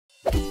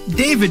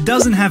David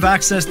doesn't have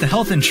access to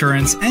health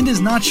insurance and is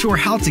not sure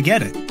how to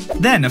get it.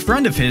 Then a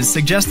friend of his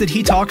suggested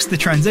he talks to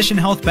Transition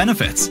Health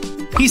Benefits.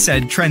 He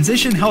said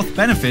Transition Health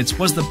Benefits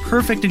was the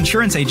perfect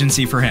insurance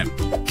agency for him.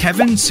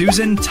 Kevin,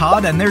 Susan,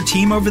 Todd, and their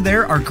team over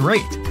there are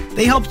great.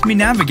 They helped me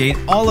navigate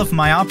all of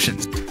my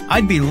options.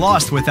 I'd be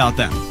lost without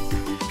them.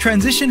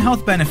 Transition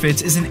Health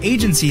Benefits is an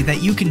agency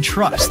that you can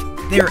trust.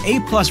 They are A+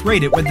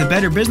 rated with the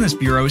Better Business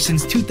Bureau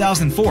since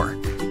 2004.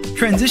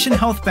 Transition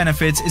Health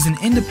Benefits is an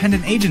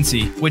independent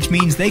agency, which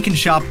means they can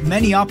shop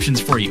many options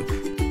for you.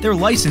 They're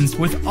licensed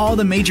with all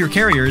the major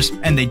carriers,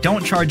 and they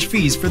don't charge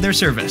fees for their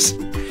service.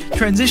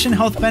 Transition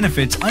Health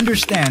Benefits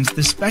understands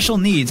the special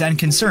needs and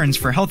concerns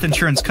for health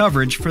insurance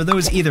coverage for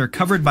those either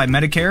covered by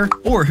Medicare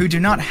or who do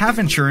not have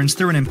insurance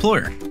through an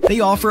employer.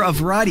 They offer a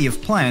variety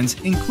of plans,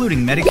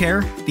 including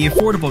Medicare, the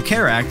Affordable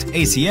Care Act,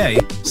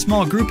 ACA,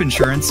 small group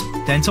insurance,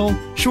 dental,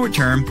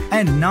 short-term,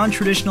 and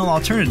non-traditional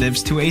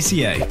alternatives to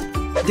ACA.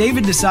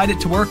 David decided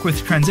to work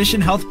with Transition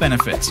Health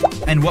Benefits.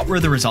 And what were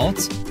the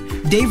results?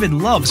 David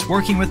loves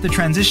working with the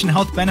Transition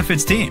Health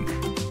Benefits team.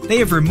 They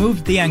have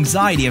removed the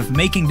anxiety of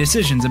making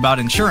decisions about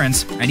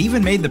insurance and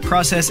even made the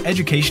process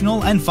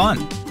educational and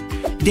fun.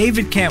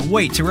 David can't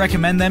wait to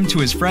recommend them to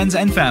his friends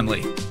and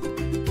family.